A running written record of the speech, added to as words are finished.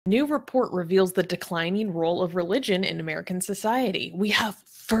New report reveals the declining role of religion in American society. We have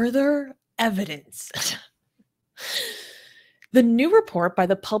further evidence. The new report by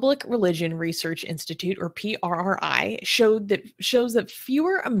the Public Religion Research Institute, or PRRI, shows that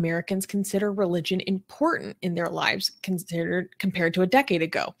fewer Americans consider religion important in their lives compared to a decade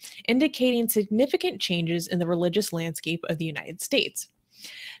ago, indicating significant changes in the religious landscape of the United States.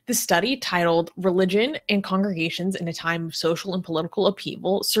 The study, titled Religion and Congregations in a Time of Social and Political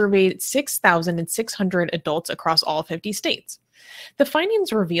Upheaval, surveyed 6,600 adults across all 50 states. The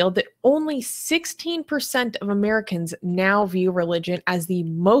findings revealed that only 16% of Americans now view religion as the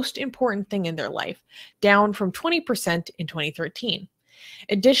most important thing in their life, down from 20% in 2013.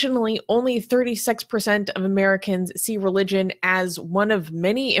 Additionally, only 36% of Americans see religion as one of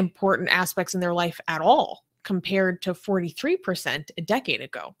many important aspects in their life at all, compared to 43% a decade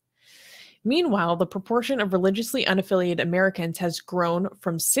ago. Meanwhile, the proportion of religiously unaffiliated Americans has grown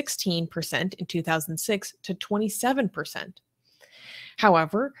from 16% in 2006 to 27%.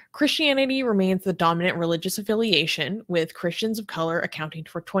 However, Christianity remains the dominant religious affiliation, with Christians of color accounting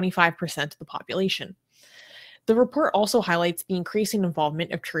for 25% of the population. The report also highlights the increasing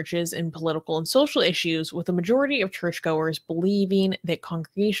involvement of churches in political and social issues, with a majority of churchgoers believing that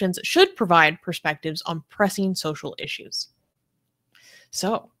congregations should provide perspectives on pressing social issues.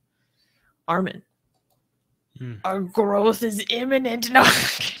 So, Armin, our growth is imminent. No.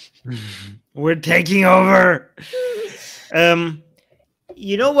 We're taking over.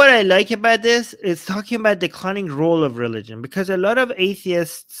 You know what I like about this? It's talking about declining role of religion, because a lot of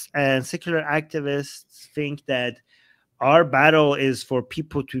atheists and secular activists think that our battle is for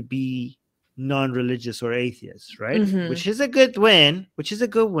people to be non-religious or atheists, right? Which is a good win,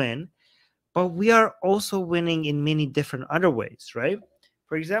 but we are also winning in many different other ways, right?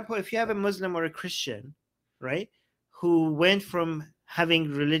 For example, if you have a Muslim or a Christian, right, who went from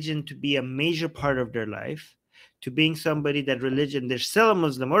having religion to be a major part of their life to being somebody that religion, they're still a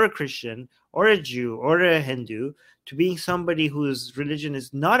Muslim or a Christian or a Jew or a Hindu, to being somebody whose religion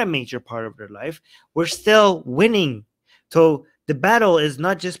is not a major part of their life, we're still winning. So the battle is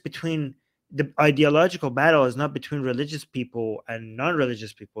not just between, the ideological battle is not between religious people and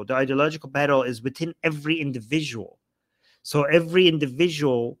non-religious people. The ideological battle is within every individual. So every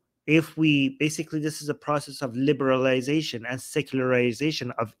individual, if we basically, this is a process of liberalization and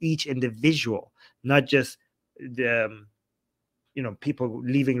secularization of each individual, not just the people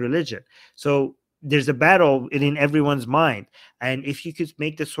leaving religion. So there's a battle in everyone's mind, and if you could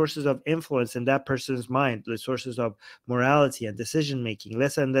make the sources of influence in that person's mind, the sources of morality and decision making,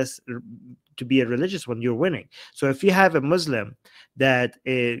 less and less to be a religious one, you're winning. So if you have a Muslim that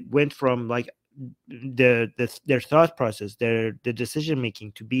went from like their thought process, the decision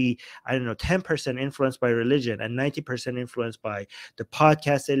making to be, I don't know, 10% influenced by religion and 90% influenced by the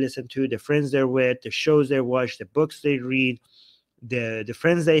podcasts they listen to, the friends they're with, the shows they watch, the books they read, the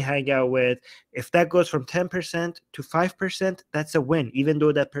friends they hang out with, if that goes from 10% to 5%, that's a win. Even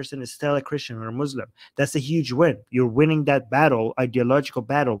though that person is still a Christian or a Muslim, that's a huge win. You're winning that battle, ideological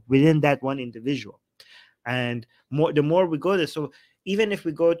battle, within that one individual. And the more we go there, so even if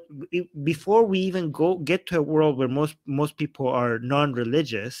we go, before we even get to a world where most people are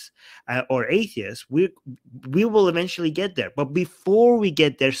non-religious or atheists, we will eventually get there. But before we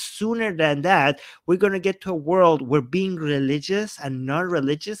get there, sooner than that, we're going to get to a world where being religious and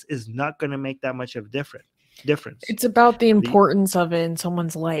non-religious is not going to make that much of a difference. It's about the importance of it in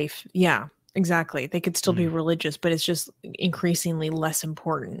someone's life. Yeah, exactly. They could still be religious, but it's just increasingly less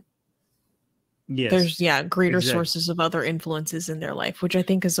important. Yes. There's greater sources of other influences in their life, which I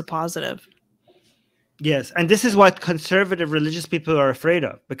think is a positive. Yes, and this is what conservative religious people are afraid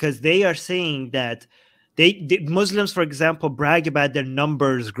of, because they are saying that the Muslims, for example, brag about their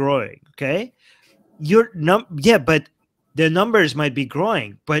numbers growing. Okay, but their numbers might be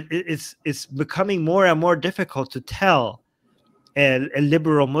growing, but it's becoming more and more difficult to tell a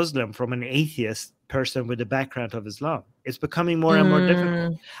liberal Muslim from an atheist person with the background of Islam. It's becoming more and more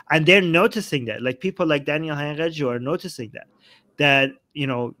difficult, and they're noticing that. Like people like Daniel Hangeju are noticing that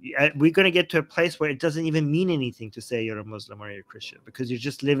we're going to get to a place where it doesn't even mean anything to say you're a Muslim or you're a Christian, because you're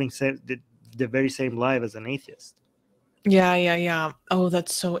just living the very same life as an atheist. Yeah. Oh,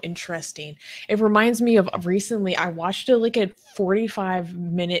 that's so interesting. It reminds me of recently I watched a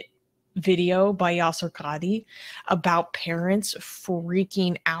 45-minute video by Yasser Qadi about parents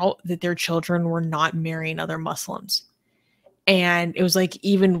freaking out that their children were not marrying other Muslims. And it was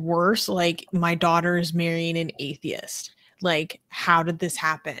even worse, my daughter is marrying an atheist. How did this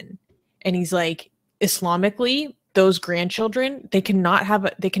happen? And he's like, Islamically, those grandchildren, they cannot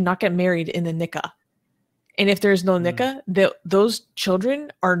get married in the nikah. And if there's no nikah, those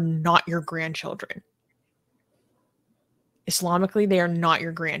children are not your grandchildren. Islamically, they are not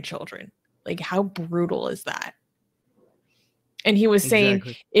your grandchildren. Like, how brutal is that? And he was saying,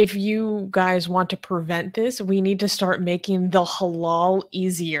 if you guys want to prevent this, we need to start making the halal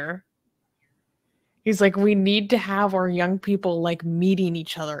easier. He's like, we need to have our young people like meeting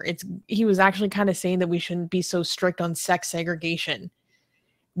each other. He was actually kind of saying that we shouldn't be so strict on sex segregation.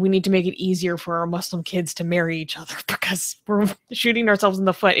 We need to make it easier for our Muslim kids to marry each other, because we're shooting ourselves in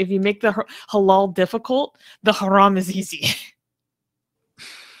the foot. If you make the halal difficult, the haram is easy.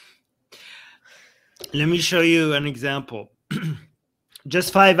 Let me show you an example.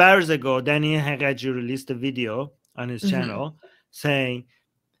 Just 5 hours ago, Daniel Hagaji released a video on his channel saying,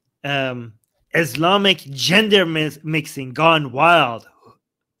 Islamic gender mixing gone wild.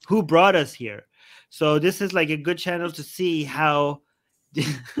 Who brought us here? So this is like a good channel to see how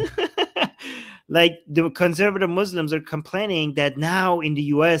like the conservative Muslims are complaining that now in the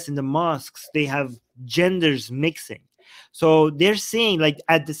US, in the mosques, they have genders mixing. So they're seeing, like,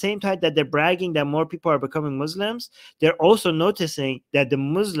 at the same time that they're bragging that more people are becoming Muslims, they're also noticing that the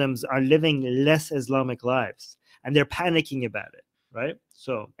Muslims are living less Islamic lives, and they're panicking about it, right?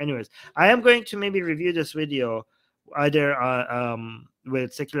 So anyways, I am going to maybe review this video either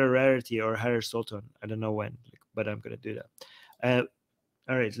with Secular Rarity or Harris Sultan. I don't know when, but I'm going to do that.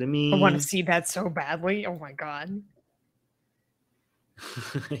 All right, let me... I want to see that so badly. Oh my God.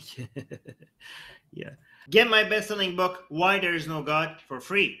 Yeah. Get my best-selling book, Why There Is No God, for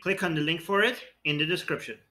free. Click on the link for it in the description.